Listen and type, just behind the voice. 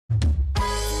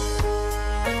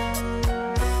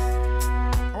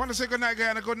to say good night,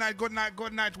 Guyana. Good night, good night,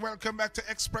 good night. Welcome back to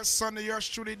Express Sunday. Yours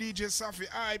truly, DJ Safi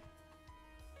Hype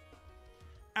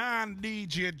and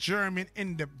DJ German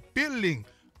in the building.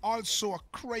 Also a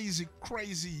crazy,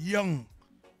 crazy young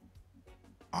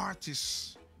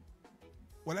artist.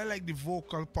 Well, I like the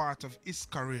vocal part of his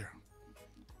career.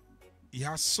 He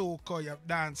has soca, he has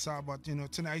dancer, but you know,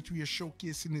 tonight we are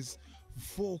showcasing his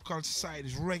vocal side,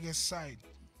 his reggae side.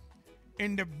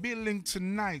 In the building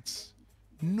tonight,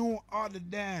 no other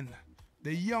than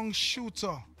the young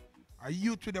shooter, a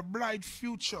youth with a bright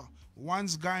future.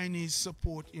 Once guy needs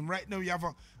support him. Right now,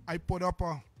 I put up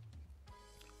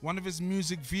one of his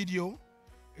music video.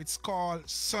 It's called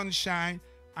Sunshine,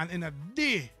 and in a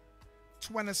day,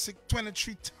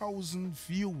 23,000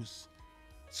 views.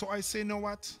 So I say, you know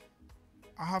what?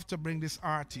 I have to bring this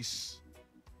artist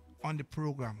on the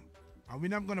program. And we're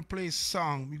not going to play a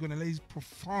song. We're going to let him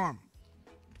perform.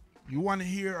 You want to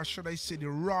hear, or should I say, the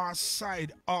raw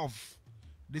side of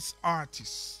this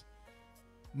artist.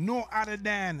 No other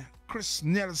than Chris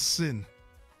Nelson.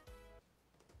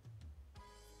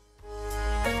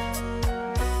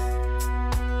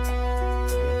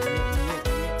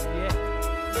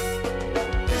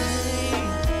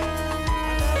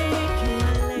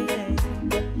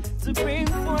 To bring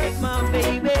forth my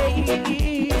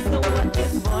baby, so what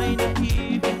is mine that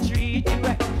even treat you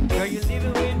right? Girl, you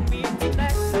living with me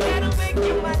tonight. I gotta make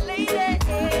you my lady.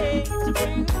 To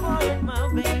bring forth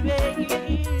my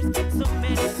baby, so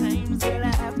many times, girl, I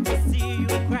have to see you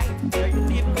cry. Girl, you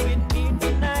living with me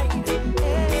tonight.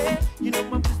 Yeah, you know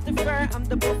I'm Christopher, I'm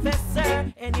the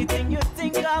professor. Anything you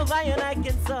think of, I and I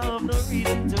can solve. No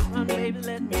reason to run, baby.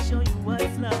 Let me show you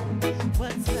what's love.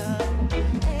 What's love?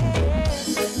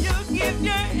 You give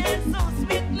your hand so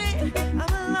sweetly.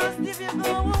 I'm lost if you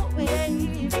go away.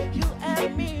 You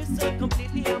and me so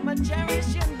completely. I'ma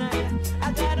cherish your night.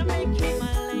 I gotta make you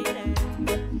my lady.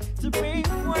 To bring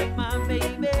forth my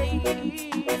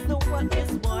baby. So what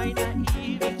is why not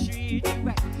even treat you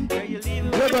right? Girl, you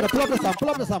leaving Yo, brother, pull up the song, pull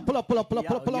up the song, pull up, brother,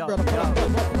 pull up.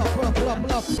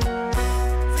 Sing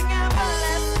out my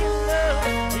last you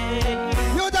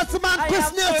love. Yo, that's the man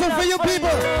Chris Nelson for you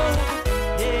people.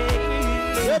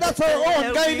 Yeah, that's our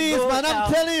own Guyanese, man,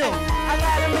 I'm telling you. I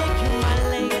gotta make you my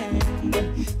lady.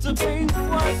 To bring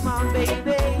forth my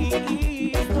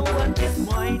baby. So what is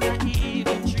why not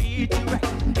even treat you right?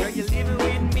 Girl, you living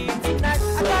with me tonight.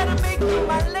 I gotta make you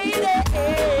my lady.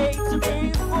 To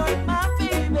bring forth my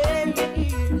baby.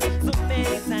 So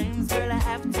many times, girl, I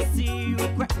have to see you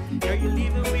cry. Girl, you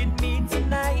living with me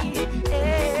tonight.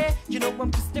 Yeah. You know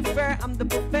I'm Christopher, I'm the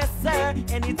professor.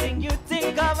 Anything you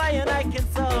think of, I and I can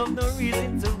solve. No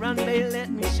reason to run, baby, let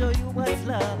me show you what's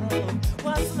love.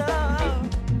 What's love?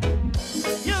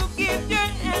 You give your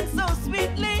hand so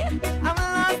sweetly. I'm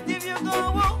lost if you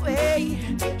go away.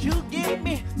 You give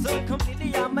me so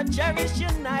completely. I'ma cherish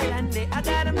your night and day. I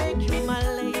gotta make you my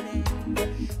lady.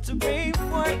 To bring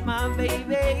forth my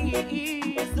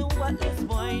baby. So what is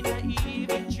why not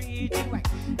even treat you right?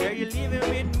 Girl, you living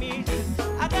with me.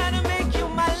 I gotta make you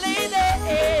my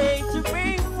lady. To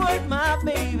bring forth my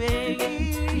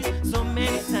baby. So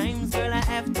many times, girl, I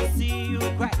have to see you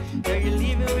cry. Girl, you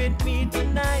living with me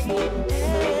tonight.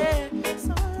 Yeah.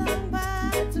 So long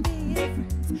back to being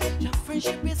friends. Your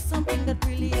friendship is something that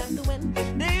really has to win.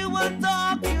 They will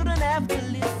talk, you don't have to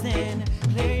listen.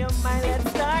 Clear your mind, let's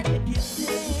start the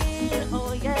kissing.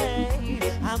 Oh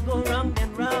yeah, I'll go round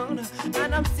and round,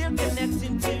 and I'm still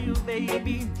connecting to you,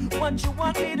 baby. What you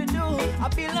want me to do, I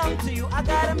belong to you. I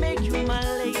gotta make you my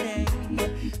lady.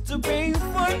 To bring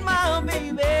forth my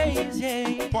babies,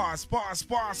 yeah. Pause,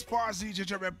 DJ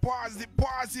Jeremy. Pause the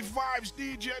vibes,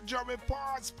 DJ Jeremy.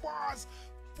 Pause.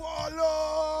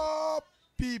 Follow.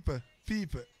 People.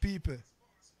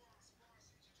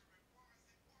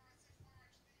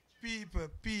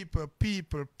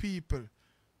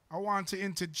 I want to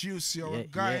introduce you, a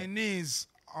Guyanese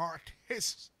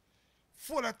artist,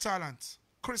 full of talent.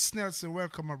 Chris Nelson,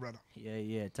 welcome, my brother.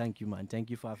 Yeah. Thank you, man. Thank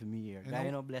you for having me here.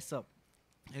 Guy, bless up.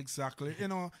 Exactly.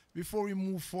 Before we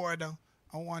move forward,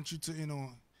 I want you to,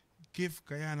 give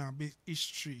Guyana a bit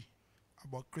history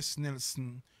about Chris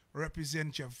Nelson.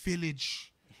 Represent your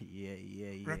village.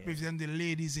 Yeah. Represent the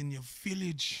ladies in your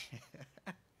village.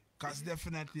 Because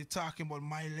definitely talking about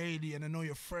my lady, and I know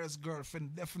your first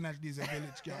girlfriend definitely is a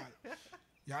village girl.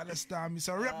 You understand me?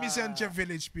 So represent your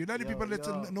village people. Let the people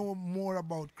to know more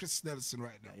about Chris Nelson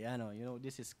right now. Yeah, I know.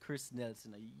 This is Chris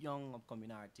Nelson, a young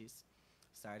upcoming artist.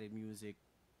 Started music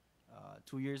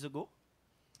 2 years ago.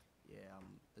 Yeah,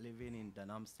 I'm living in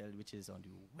Dunamstel, which is on the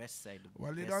west side.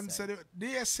 Well, they don't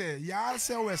say y'all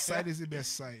say west side is the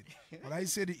best side. But I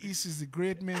say the east is the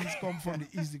great men come from the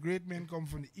east. The great men come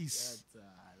from the east.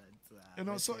 You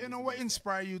know, so, you know, what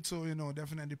inspire you to, you know,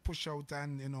 definitely push out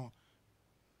and, you know,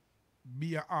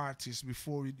 be an artist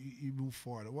before you move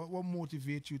forward? What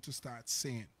motivates you to start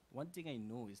singing? One thing I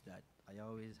know is that I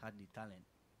always had the talent,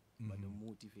 but the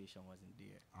motivation wasn't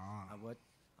there.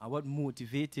 And what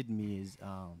motivated me is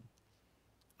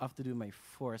after doing my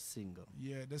first single.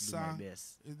 Yeah, the do song. my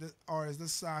best. Is the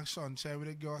song Sunshine with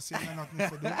the girl singing nothing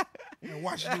for them? And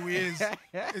wash the waves.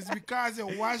 It's because they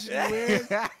wash the waves.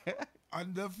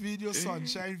 On the video,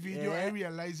 Sunshine video, I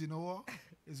realized, you know what?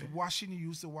 It's washing, he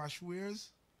used to wash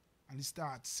waves. And he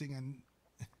starts singing,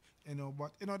 you know,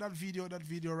 but, you know, that video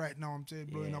right now, I'm telling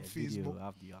you, blowing up Facebook.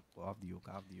 Off the yoke.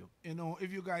 You know,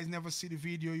 if you guys never see the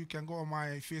video, you can go on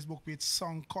my Facebook page,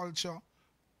 Song Culture,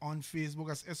 on Facebook.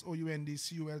 That's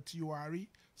SOUNDCULTURE,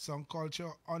 Song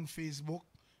Culture on Facebook.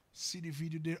 See the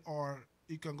video there, or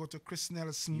you can go to Chris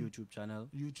Nelson YouTube channel.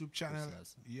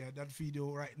 Yeah, that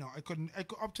video right now.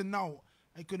 Up to now,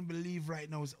 I couldn't believe right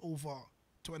now it's over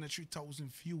 23,000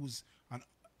 views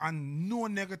and no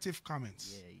negative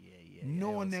comments. Yeah.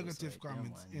 No negative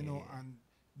comments, you know, and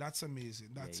that's amazing.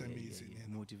 That's amazing. Yeah.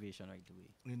 You know? Motivation right away.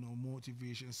 You know,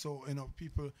 motivation. So, you know,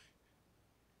 people,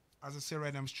 as I say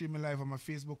right now, I'm streaming live on my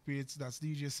Facebook page. That's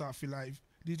DJ Safi Live.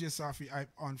 DJ Safi Hype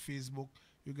on Facebook.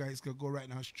 You guys can go right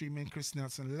now streaming Chris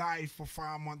Nelson live for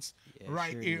 5 months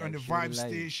right here on the Vibe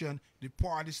station, the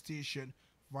party station,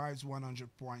 Vibes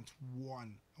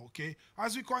 100.1. Okay,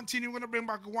 as we continue, we're gonna bring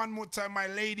back one more time my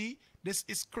lady. This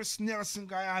is Chris Nelson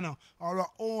Guyana, our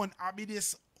own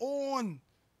Abidis own.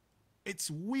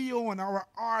 It's we own our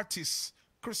artist,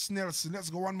 Chris Nelson. Let's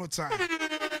go one more time. Sing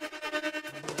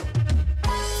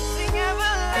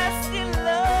everlasting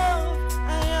love,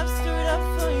 I have stood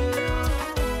up for you.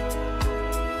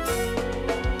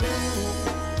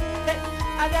 Hey,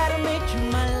 I gotta make you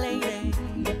my lady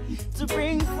to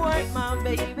bring forth my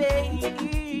baby.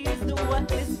 The what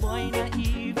this boy not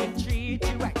even treat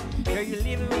you right. Girl, you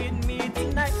living with me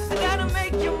tonight. I gotta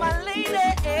make you my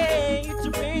lady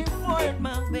to bring forth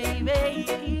my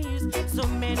babies. So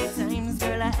many times,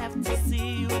 girl, I have to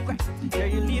see you cry. Girl,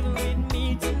 you living with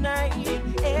me tonight.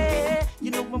 Yeah, you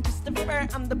know I'm Christopher,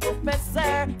 I'm the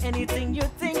professor. Anything you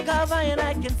think of, I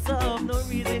can solve. No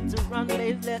reason to run,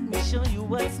 babe. Let me show you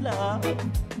what's love.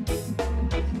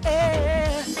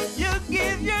 Yeah, you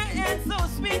give your hand so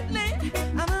sweetly.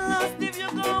 I'm lost if you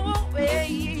go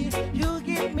away. You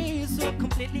give me so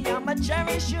completely. I'ma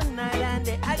cherish you night and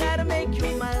day. I gotta make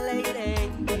you my lady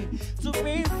to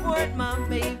bring forth my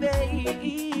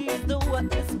baby. The what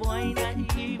this boy not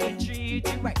even treat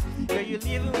you right. Girl, you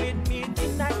living with me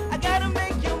tonight. I gotta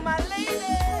make you my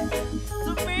lady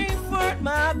to bring forth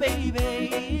my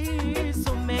baby.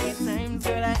 So many times,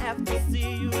 girl, I have to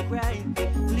see you cry.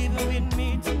 Living with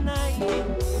me tonight.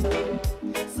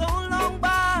 So long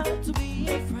back to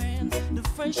being friends. The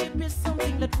friendship is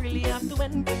something that really have to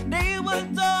end. They will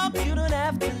talk, you don't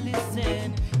have to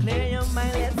listen. Clear your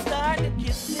mind, let's start the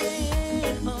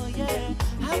kissing. Oh yeah,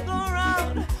 I go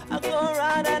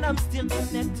round and I'm still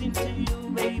connecting to you,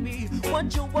 baby.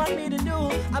 What you want me to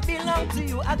do, I belong to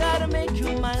you. I gotta make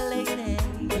you my lady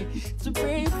to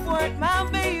bring forth my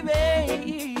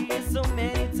baby. So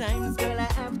many times, girl,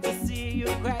 I have to see you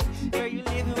cry. Girl, you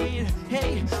living with,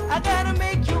 hey, I gotta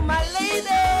make you my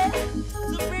lady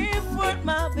to bring forth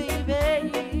my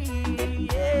baby.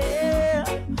 Yeah,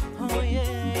 oh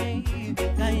yeah,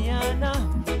 Guyana,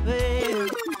 baby.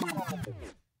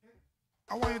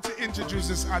 I want you to introduce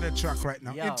this other track right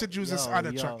now. Introduce this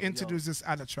other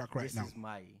track right now. This is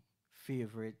my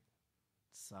favorite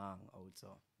song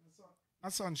also.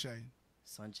 That's Sunshine.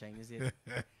 Sunshine is it.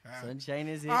 Sunshine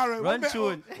is it. All right, Run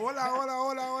tune. Hold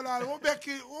on. What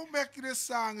make this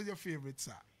song your favorite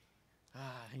song?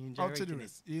 I enjoy writing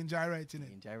it. You enjoy writing it?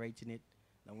 I enjoy writing it.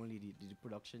 Not only the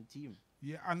production team.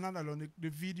 Yeah, and not alone. The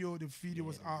video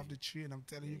was off the chain. I'm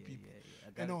telling you, people.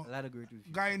 I got a lot of great reviews.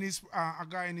 A guy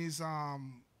in his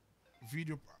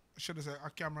video, should I say, a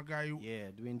camera guy.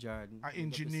 Dwayne Jordan. An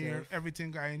engineer,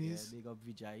 everything guy in his. Big up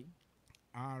Vijay.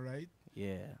 All right.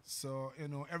 Yeah. So, you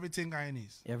know, everything guy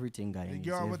needs. Everything guy needs. The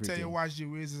girl will tell you wash the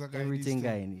ways is a guy everything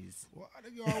guy needs. Well,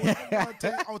 the girl will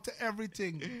tell you out to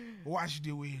everything wash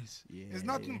the ways. Yeah, it's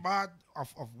nothing bad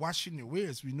of washing the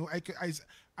ways. We know I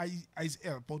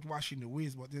help out washing the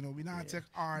ways, but you know, we not take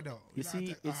harder. You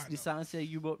see, it's the song say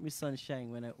you brought me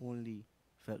sunshine when I only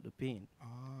felt the pain.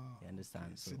 You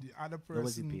understand? So the other person, there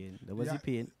was the pain. There was the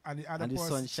pain. And the other and the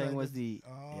person sunshine was the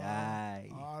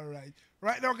all right.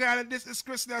 Right now, guys, this is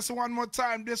Chris Nelson one more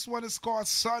time. This one is called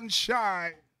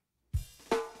Sunshine.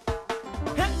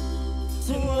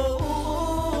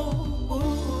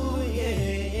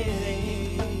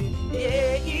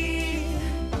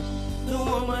 The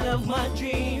woman of my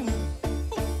dream.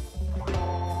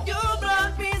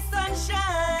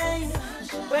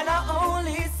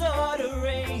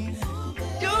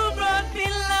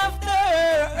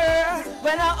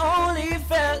 when I only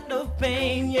felt the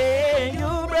pain, yeah.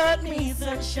 You brought me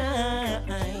sunshine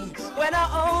when I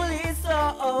only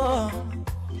saw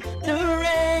the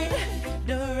rain,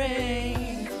 the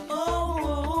rain.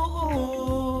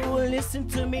 Oh, listen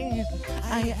to me.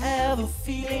 I have a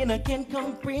feeling I can't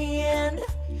comprehend.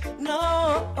 No,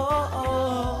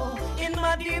 in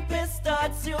my deepest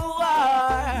thoughts you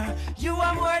are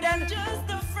more than just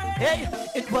a friend. Hey,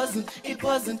 it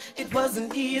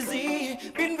wasn't easy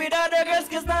being with other girls,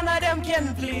 cause none of them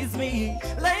can please me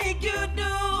like you do.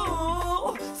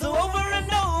 So over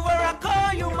and over I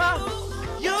call you my,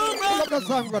 you Pull up the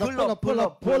song, brother. Pull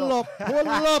up.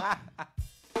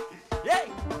 Yeah.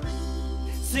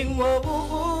 Sing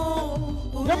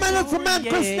whoa. The man is a man,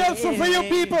 Chris Nelson for you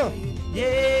people.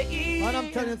 Yeah. And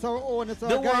I'm telling you, it's our own, it's our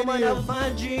The guy woman here. of my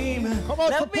dream. Come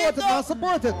on, support it, man,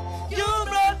 support it. You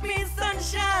brought me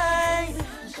sunshine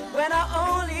when I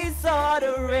only saw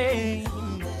the rain.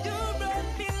 You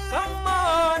brought me come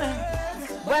on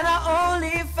when I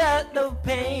only felt the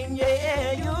pain.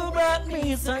 Yeah, you brought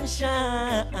me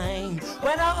sunshine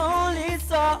when I only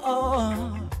saw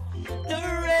the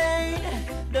rain,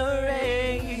 the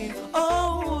rain.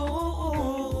 Oh,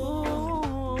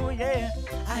 yeah.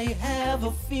 I have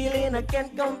a feeling I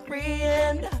can't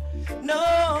comprehend. No,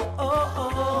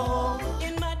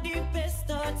 in my deepest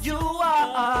thoughts, you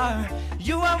are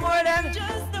more than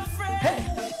just a friend. Hey,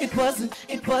 it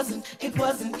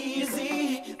wasn't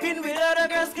easy being with other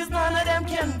girls, cause none of them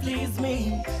can please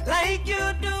me like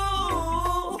you do.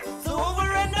 So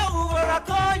over and over I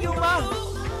call you out.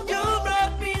 You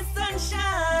brought me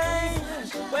sunshine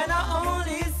when I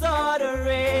only saw the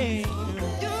rain.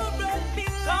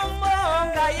 Come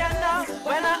on, Guyana,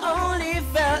 when I only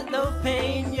felt the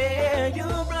pain, yeah. You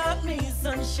brought me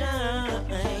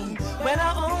sunshine when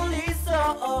I only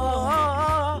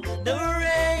saw the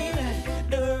rain,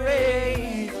 the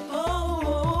rain.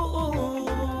 Oh,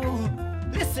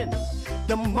 listen.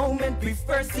 The moment we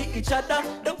first see each other,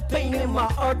 the pain in my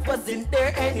heart wasn't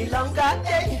there any longer.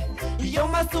 Hey, you're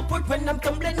my support when I'm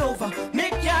tumbling over.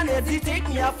 Make you hesitate,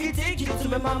 me have to take you to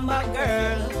my mama,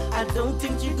 girl. I don't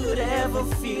think you could ever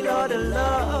feel all the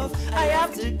love I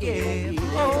have to give.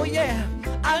 Oh yeah,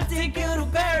 I'll take you to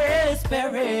Paris,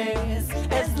 Paris,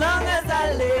 as long as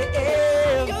I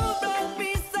live. You brought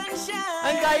me sunshine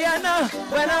and Guyana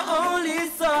when I only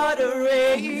saw the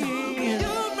rain.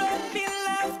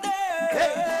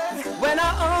 When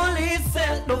I only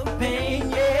felt the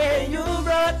pain, yeah, you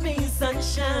brought me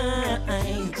sunshine.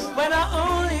 When I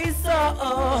only saw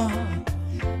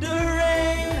the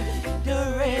rain.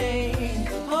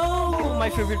 Oh, my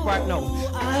favorite part now.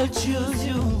 I'll choose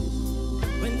you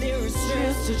when there is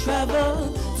stress to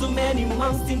travel. Too many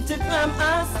mountains to climb,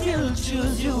 I'll still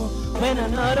choose you. When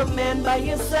another man by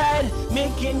your side,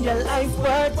 making your life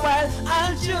worthwhile,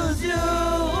 I'll choose you.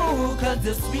 Cause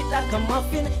you're sweet like a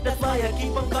muffin, that's why I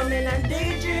keep on coming and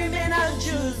daydreaming. I'll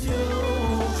choose you.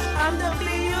 I'm the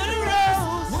flea, you the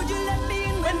rose. Would you let me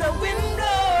in when the wind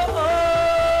blows?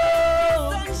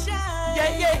 Sunshine,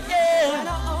 yeah. When I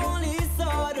only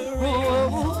saw the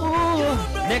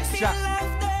rain. Next track.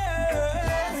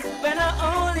 When I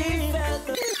only felt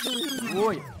the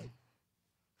boy.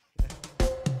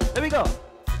 Let me go.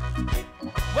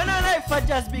 When our life had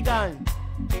just begun,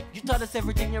 you taught us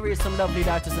everything, you raised some lovely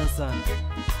daughters and sons.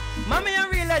 Mommy, you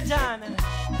real a John.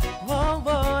 Whoa,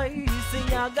 boy, sing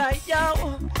your guy, yo.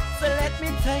 So let me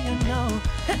tell you now.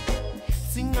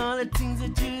 Sing all the things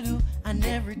that you do and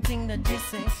everything that you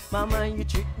say. Mama, you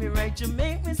treat me right, you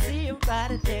make me see you by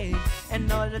the day.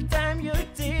 And all the time you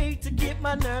take to keep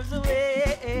my nerves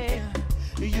away.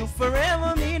 You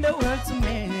forever mean the world to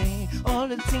me. All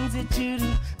the things that you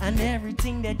do and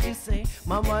everything that you say.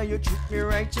 Mama, you treat me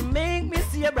right, you make me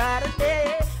see a brighter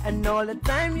day. And all the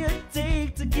time you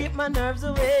take to keep my nerves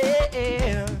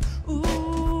away.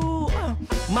 Ooh,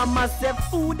 Mama said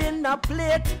food in a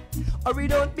plate, or we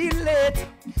don't be late.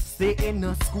 Stay in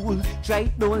a school, try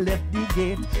don't left the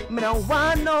gate. Me no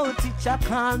want no teacher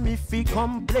call me fi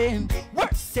complain.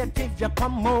 Work set if you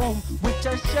come home with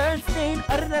your shirt stain.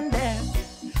 Other than that,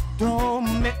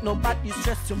 don't make nobody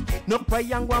stress you. No cry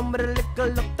and go on with a little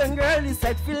look. The girl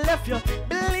inside feel left you.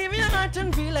 Believe your heart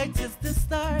and be like just the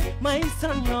star. My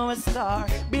son, you're a star.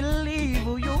 Believe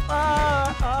who you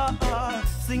are.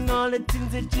 Sing all the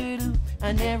things that you do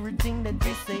and everything that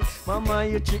you say. Mama,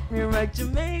 you treat me right, you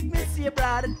make me see a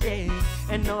brighter day.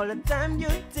 And all the time you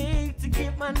take to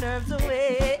keep my nerves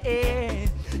away.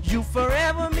 You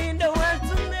forever mean the world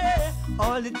to me.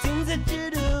 All the things that you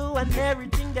do and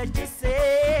everything that you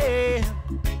say.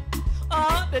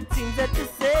 All the things that you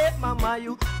say, mama,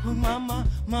 you, mama.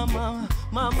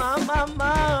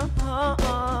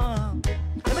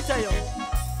 Let me tell you.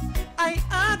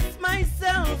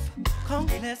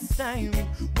 countless time.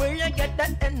 Where you get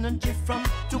that energy from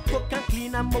to cook and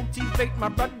clean and motivate my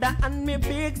brother and my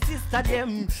big sister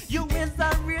them. You is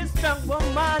a real strong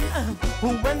woman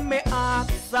who when me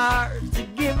ask her to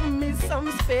give me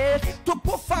some space to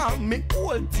perform me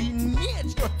old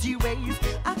teenage dirty ways,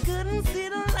 I couldn't see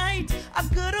the light, I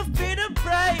could have paid the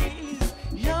price.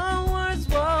 Your words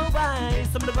were wise.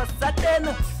 Some of us are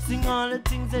then sing all the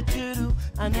things that you do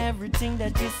and everything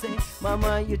that you say.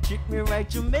 Mama, you treat me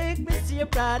right, you make me see a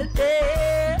brighter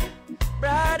day,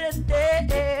 brighter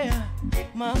day.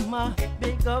 Mama,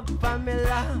 big up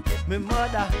Pamela, my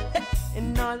mother,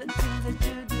 and all the things that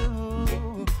you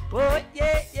do. Oh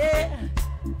yeah, yeah,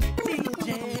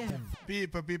 DJ.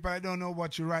 People, I don't know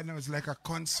what you right now. It's like a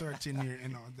concert in here,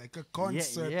 like a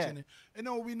concert. Yeah. In here.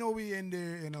 We know we in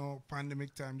the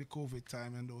pandemic time, the COVID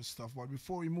time, and those stuff. But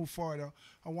before we move further,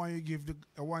 I want you to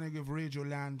give Radio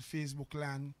Land, Facebook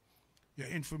Land, your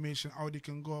information, how they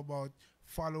can go about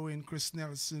following Chris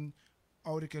Nelson,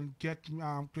 how they can get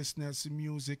Chris Nelson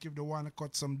music, if they want to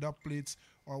cut some dub plates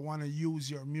or want to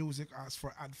use your music as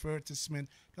for advertisement.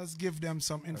 Let's give them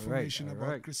some information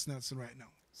about Chris Nelson right now.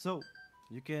 So,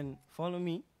 you can follow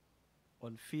me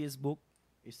on Facebook,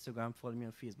 Instagram. Follow me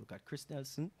on Facebook at Chris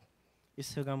Nelson.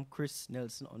 Instagram, Chris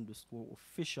Nelson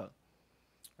 _official.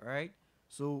 Alright?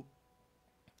 So,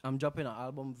 I'm dropping an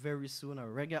album very soon, a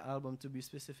reggae album to be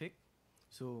specific.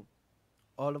 So,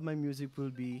 all of my music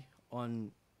will be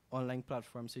on online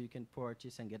platforms so you can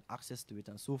purchase and get access to it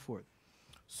and so forth.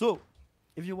 So,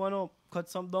 if you want to cut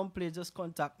some drum plays, just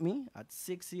contact me at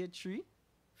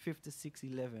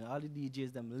 683-5611. All the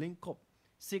DJs, them link up.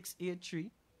 683-5611.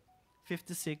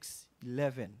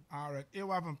 All right. Here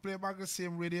we have play back the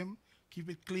same rhythm.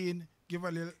 Keep it clean. Give a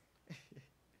little.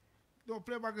 Don't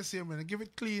play back the same rhythm. Give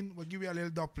it clean, but give you a little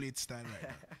dub plate style right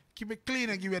now. Keep it clean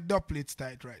and give you a dub plate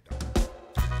style right now.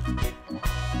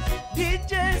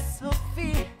 DJ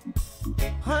Sophie,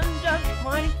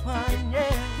 100.1,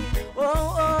 yeah.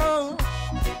 Oh, oh,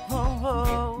 oh,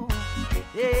 oh.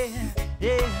 Yeah,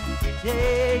 yeah,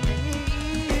 yeah.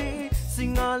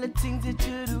 Sing all the things that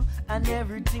you do and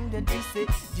everything that you say.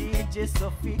 DJ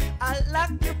Sophie, I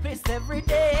lock your place every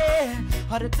day.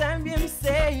 All the time him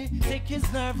say, take his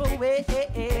nerve away.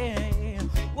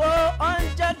 Whoa,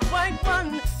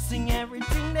 100.1, sing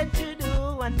everything that you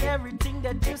do and everything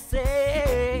that you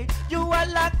say. You are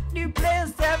lock the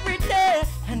place every day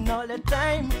and all the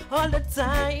time, all the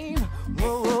time.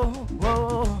 Whoa,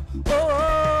 whoa,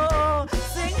 whoa,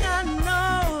 sing I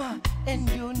know and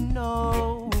you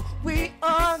know. We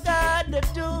all gotta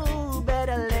do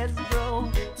better, let's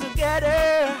grow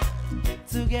together,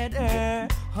 together.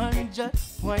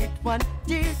 100.1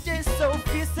 DJ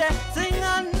Sophie said, sing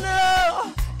I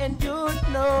know, and you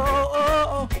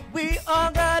know. We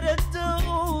all gotta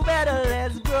do better,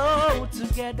 let's grow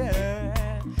together,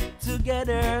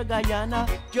 together. Guyana,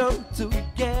 grow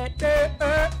together.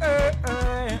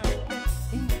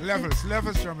 Levels,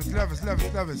 drummers,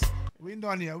 levels. We ain't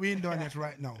done yet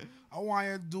right now. I want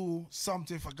you to do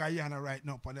something for Guyana right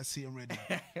now on the same radio.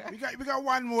 we got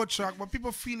one more track, but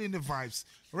people feeling the vibes.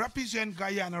 Represent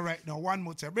Guyana right now, one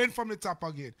more time. Bring from the top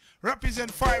again.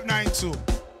 Represent 592.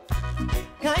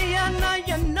 Guyana,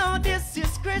 you know this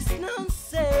is Chris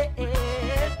Nelson.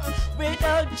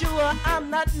 Without you, I'm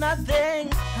not nothing.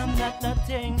 I'm not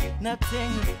nothing.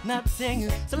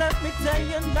 So let me tell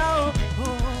you now.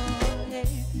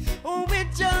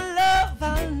 With your love,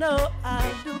 I know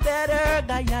I'll do better,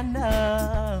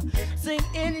 Guyana. Sing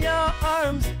in your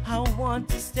arms, I want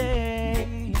to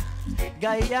stay.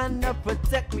 Guyana,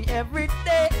 protect me every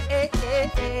day.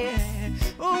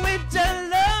 With your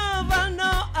love, I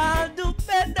know I'll do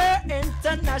better.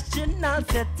 International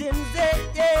settings,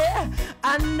 yeah.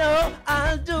 I know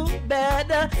I'll do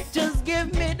better. Just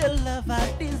give me the love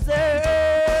I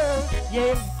deserve,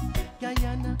 yeah.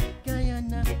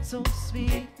 Guyana, so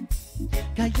sweet.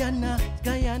 Guyana,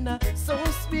 so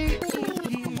sweet.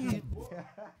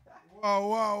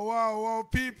 Wow.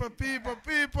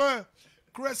 People.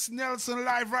 Chris Nelson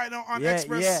live right now on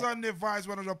Express Sunday Vibes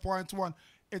 100.1.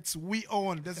 It's We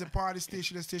Own. There's a party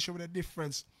station, a station with a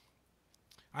difference.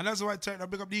 And that's why I tell you,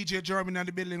 big up DJ German in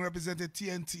the building, representing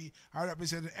TNT. I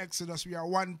represent Exodus. We are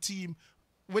one team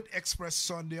with Express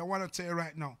Sunday. I want to tell you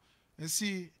right now. And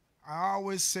see, I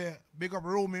always say, big up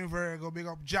Roman Virgo, big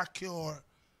up Jack Cure.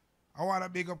 I want to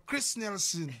big up Chris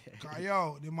Nelson. Cause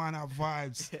yo, the man have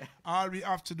vibes. All we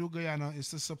have to do, Guyana, is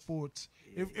to support.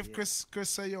 If Chris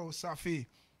say, yo, Safi,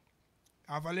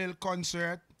 have a little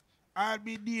concert, I'll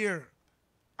be there.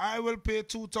 I will pay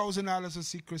 $2,000 to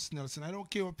see Chris Nelson. I don't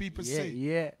care what people say.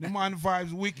 Yeah. The man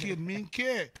vibes wicked. Me and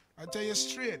care. I tell you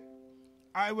straight.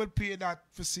 I will pay that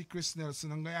for see Chris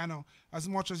Nelson. And I know, as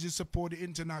much as you support the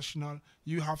international,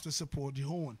 you have to support the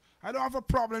own. I don't have a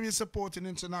problem in supporting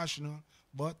international,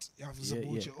 but you have to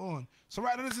support your own. So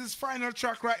right now, this is his final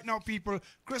track right now, people.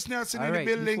 Chris Nelson in the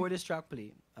building. Before this track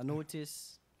play, I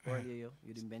noticed earlier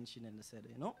you didn't mention and said,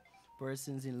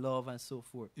 persons in love and so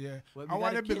forth. Yeah. I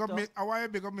want to big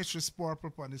up Mistress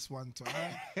Purple on this one too.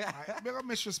 Big up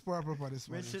Mistress Purple on this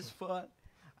one. Mistress Purple.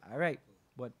 All right.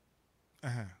 But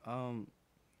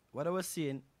what I was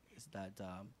saying is that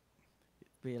you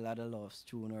play a lot of love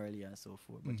tune earlier and so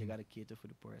forth, but you got to cater for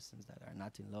the persons that are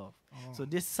not in love. So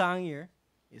this song here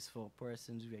is for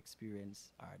persons who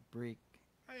experience heartbreak.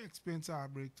 I experience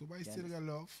heartbreak too, but I still got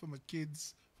love for my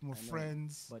kids, for my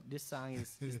friends. But this song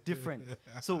is different.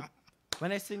 So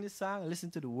when I sing this song,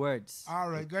 listen to the words. All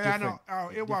right, go ahead.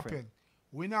 Hey, Wappin,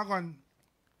 we're not gonna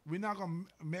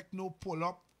make no pull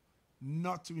up.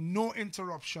 No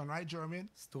interruption, right, Jermaine?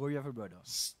 Story of a brother.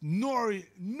 No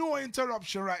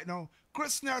interruption right now.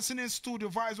 Chris Nelson in studio,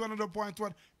 Vibes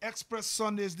 100.1, Express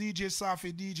Sundays, DJ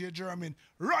Safi, DJ Jermaine.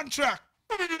 Run track!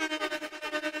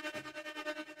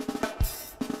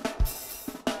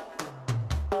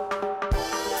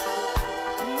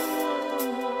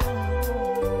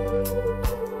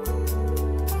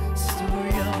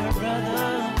 Story of a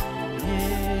brother,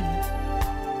 yeah.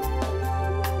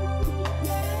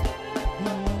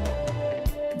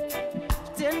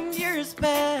 10 years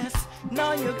pass,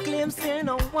 now you're glimpsing,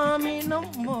 don't want me no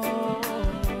more.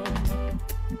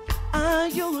 Are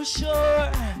you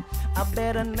sure? A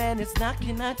better man is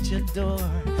knocking at your door.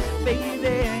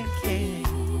 Baby, I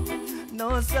can't.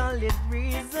 No solid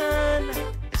reason.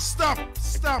 Stop!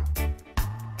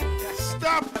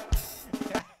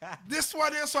 This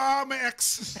one is for all my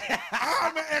ex.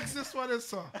 All my ex, this one is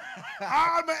for.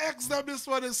 All my ex, them, this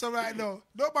one is for right now.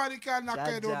 Nobody can knock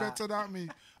it no better than me.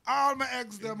 All my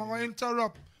ex, them, I'm going to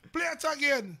interrupt. Play it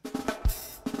again.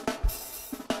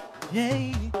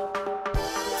 Hey.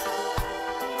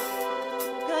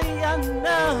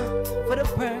 Guyana, for the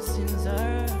persons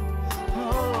are.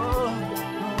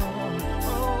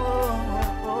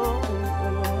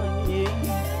 Yeah.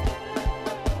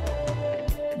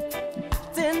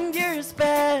 10 years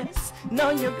pass,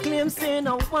 now you're glimpsing,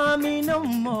 don't want me no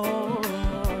more.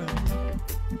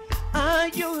 Are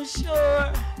you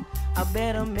sure? A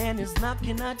better man is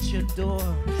knocking at your door.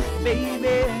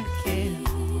 Baby, I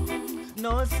can't.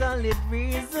 No solid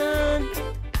reason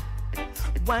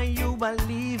why you are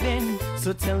leaving.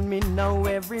 So tell me now,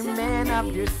 every man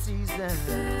have their season.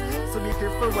 So be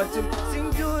careful what you sing.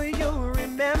 Do you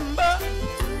remember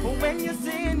when you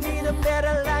say you need a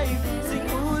better life? Sing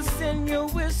who sent you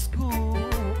to school,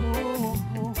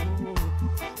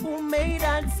 who made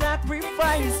that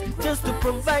sacrifice just to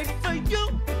provide for you.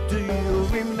 Do you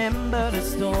remember the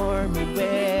stormy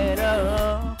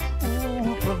weather?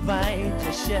 Who provide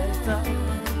your shelter,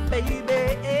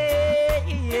 baby? Yeah.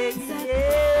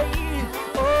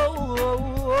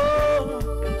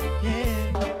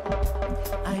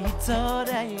 I thought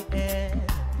I had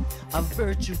a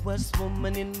virtuous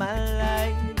woman in my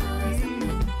life,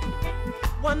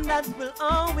 one that will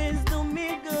always do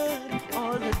me good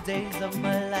all the days of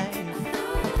my life.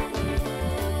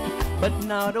 But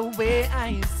now the way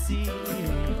I see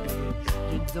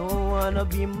you don't wanna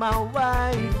be my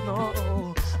wife, no.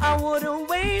 I wouldn't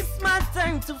waste my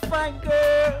time to find,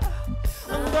 girl.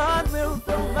 God will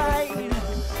provide.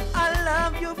 I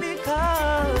love you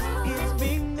because it's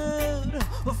been good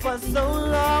for so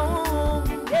long.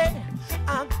 Yeah,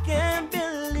 I can't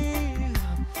believe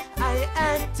I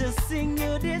had to sing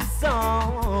you this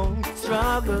song.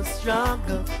 Struggle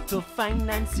to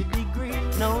finance your degree.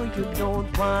 No, you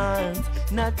don't want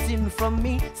nothing from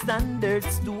me.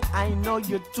 Standards too, I know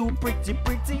you're too pretty,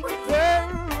 girl.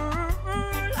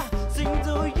 Sing,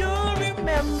 do you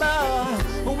remember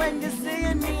when you say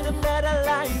you need a better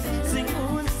life? Sing,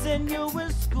 who sent you to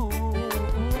school,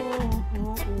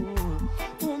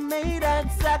 who made that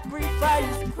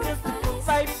sacrifice just to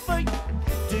provide for you?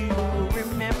 Do you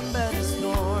remember the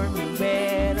stormy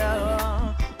weather?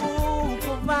 Who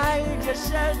provide your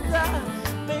shelter,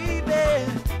 baby?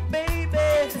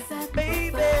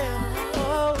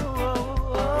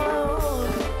 Oh,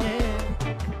 yeah.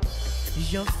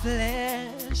 Your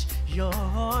flesh, your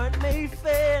heart may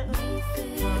fail,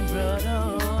 my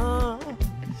brother,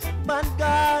 but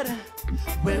God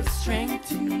will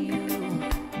strengthen you.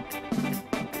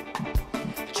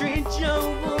 Treat your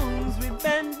wounds with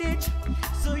bandage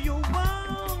so you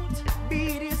won't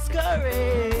be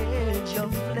discouraged. Your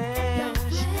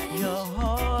flesh, your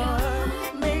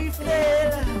heart may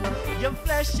fail, your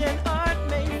flesh and heart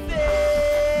may fail,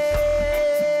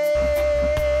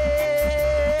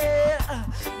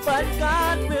 but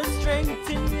God will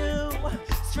strengthen you,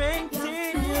 strengthen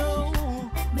you.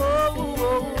 Oh,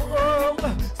 oh,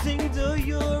 oh. Sing, do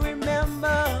you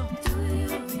remember? Do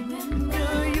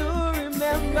you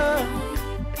remember?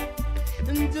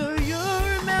 Do you remember? Do you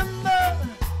remember?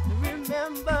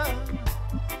 Remember?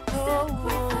 Oh,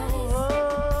 oh,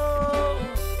 oh.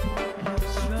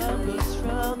 Struggle,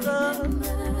 struggle,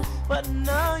 but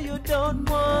now you don't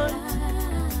want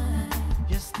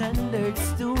your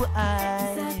standards too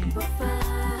high. Oh,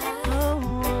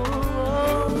 oh,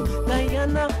 oh.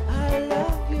 Diana, I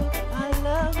love you, I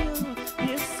love you.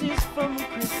 This is from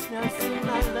Chris Nelson, I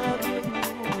love you.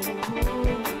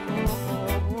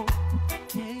 Oh,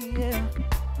 yeah, yeah,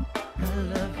 I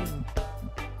love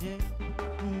you. Yeah.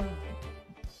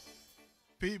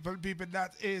 People,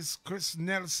 that is Chris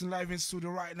Nelson live in studio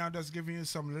right now. Just giving you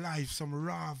some live, some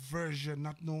raw version,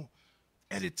 not no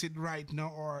edited right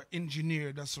now or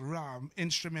engineered. That's raw,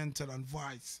 instrumental and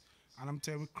voice. And I'm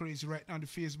telling you, crazy right now. The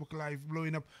Facebook Live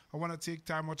blowing up. I want to take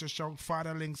time out to shout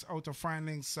Father Links out of Fine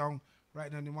Links song.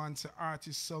 Right now, the one to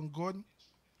artist song good.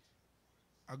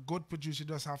 A good producer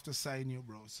does have to sign you,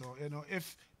 bro. So, you know,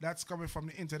 if that's coming from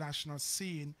the international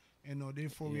scene, you know,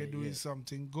 therefore we're doing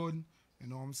something good. You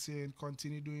know what I'm saying?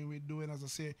 Continue doing what we're doing. As I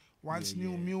say, once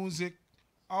new music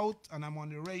out and I'm on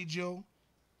the radio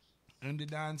and the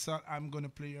dancer, I'm going to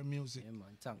play your music. Yeah,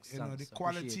 man. Thanks. You know, the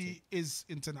quality is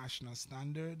international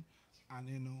standard. And,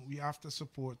 you know, we have to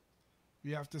support.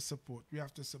 We have to support. We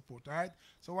have to support. All right?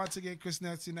 So, once again, Chris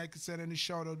Nelson, I could send any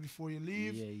shout out before you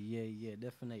leave. Yeah.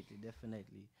 Definitely,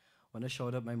 definitely. Want to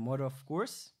shout out my mother, of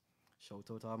course.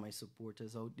 Shout out all my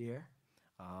supporters out there.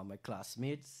 My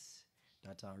classmates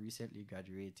that recently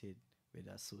graduated with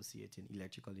Associate in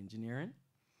Electrical Engineering.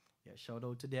 Yeah, shout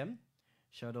out to them.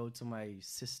 Shout out to my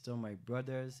sister, my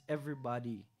brothers,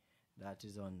 everybody that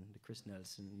is on the Chris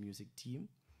Nelson music team.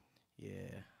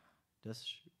 Yeah. Just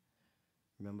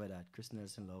remember that Chris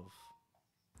Nelson love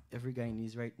every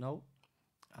Guyanese right now,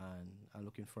 and I'm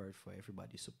looking forward for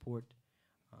everybody's support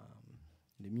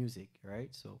in the music, right?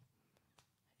 So,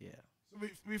 yeah. So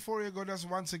before you go, just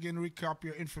once again recap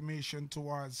your information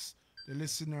towards the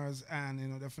listeners and, you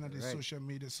know, definitely social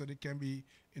media so they can be,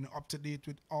 you know, up to date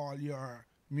with all your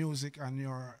music and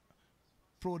your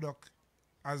product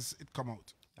as it come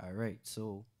out. All right.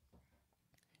 So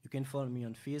you can follow me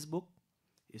on Facebook,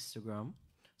 Instagram.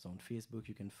 So on Facebook,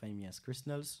 you can find me as Chris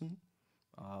Nelson.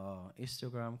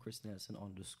 Instagram, Chris Nelson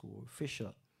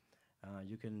 _official.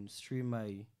 You can stream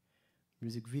my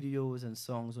music videos and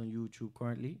songs on YouTube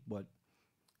currently, but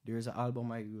there's an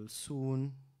album I will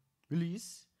soon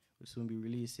release. Will soon be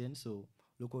releasing. So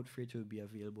look out for it. It will be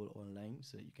available online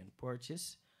so you can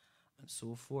purchase and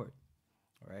so forth.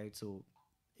 All right. So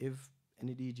if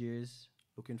any DJs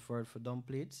looking forward for drum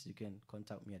plates, you can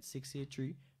contact me at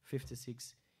 683-5611.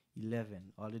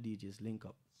 All the DJs link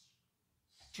up.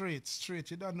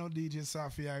 Straight. You don't know DJ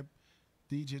Safi,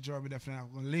 DJ Joby definitely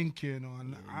have to link you, you know.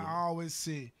 And I always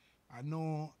say, I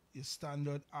know your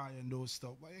standard eye and those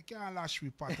stuff, but you can't lash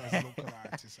with Pat as local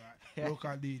artist, right?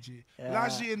 Local DJ.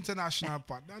 Lash the international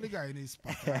Pat. Not the guy in his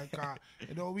Pat. Right?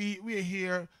 You know, we're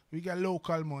here, we get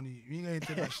local money. We get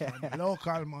international,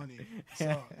 local money.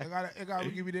 So you gotta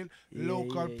give me the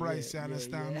local price, you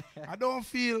understand? I don't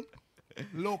feel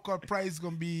local price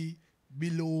gonna be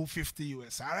below 50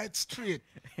 US. All right, straight.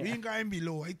 We ain't going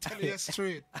below. I tell you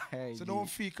straight. So don't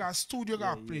feel because studio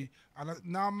got play. And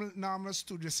normal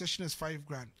studio session is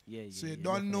 $5,000. So you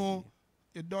don't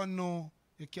know,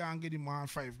 you can't get him on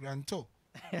 $5,000 too.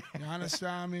 You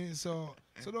understand me? So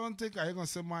don't think you're gonna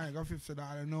say man, you got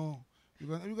 $50. No.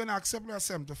 You're gonna accept your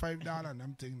 $75 and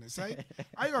I'm thinking this, right?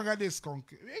 I gonna get discount.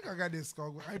 We gonna get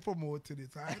discount. I promoted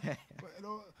it, right? But you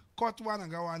know, cut one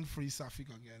and get one free Safi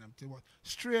again. I'm telling you,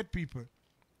 straight people.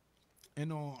 You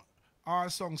know, our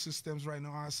song systems right now,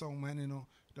 our song man, you know,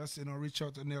 just, you know, reach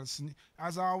out to Nelson.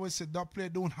 As I always say, dub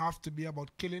plate don't have to be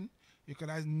about killing. You can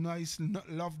have nice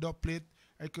love dub plate.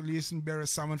 I could listen Barry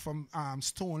Salmon from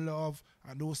Stone Love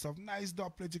and those stuff. Nice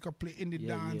dub plate you can play in the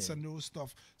dance and those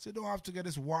stuff. So you don't have to get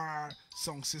this war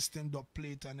song system dub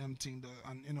plate and them thing.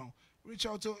 And you know, reach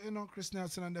out to, you know, Chris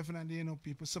Nelson and definitely, you know,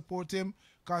 people support him.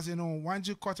 Because, you know, once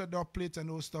you cut a dub plate and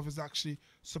those stuff is actually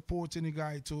supporting the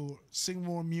guy to sing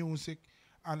more music.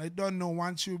 And I don't know,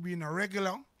 once you being a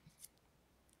regular,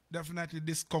 definitely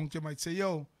this conk you might say,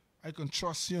 yo, I can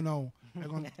trust you now.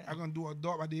 I'm gonna do a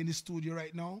dub at the in the studio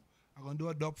right now. I'm gonna do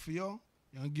a dub for you.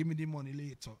 You're gonna give me the money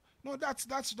later. No, that's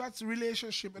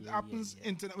relationship. It happens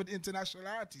with international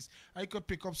artists. I could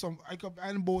pick up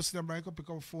and both them, but I could pick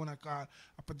up a phone and call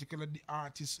a particular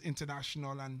artist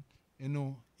international and, you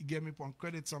know, he gave me on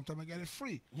credit, sometimes I get it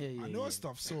free. And those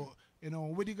stuff. So You know,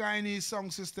 with the Guyanese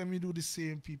sound system, you do the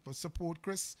same. People support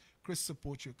Chris. Chris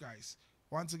support you guys.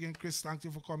 Once again, Chris, thank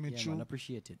you for coming through. Man,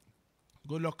 appreciate it.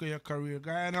 Good luck in your career.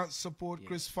 Guyana, support Yeah.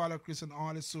 Chris, follow Chris on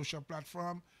all his social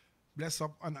platform. Bless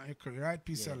up on your career, right?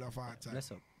 Peace and love all the time.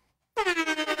 Bless up.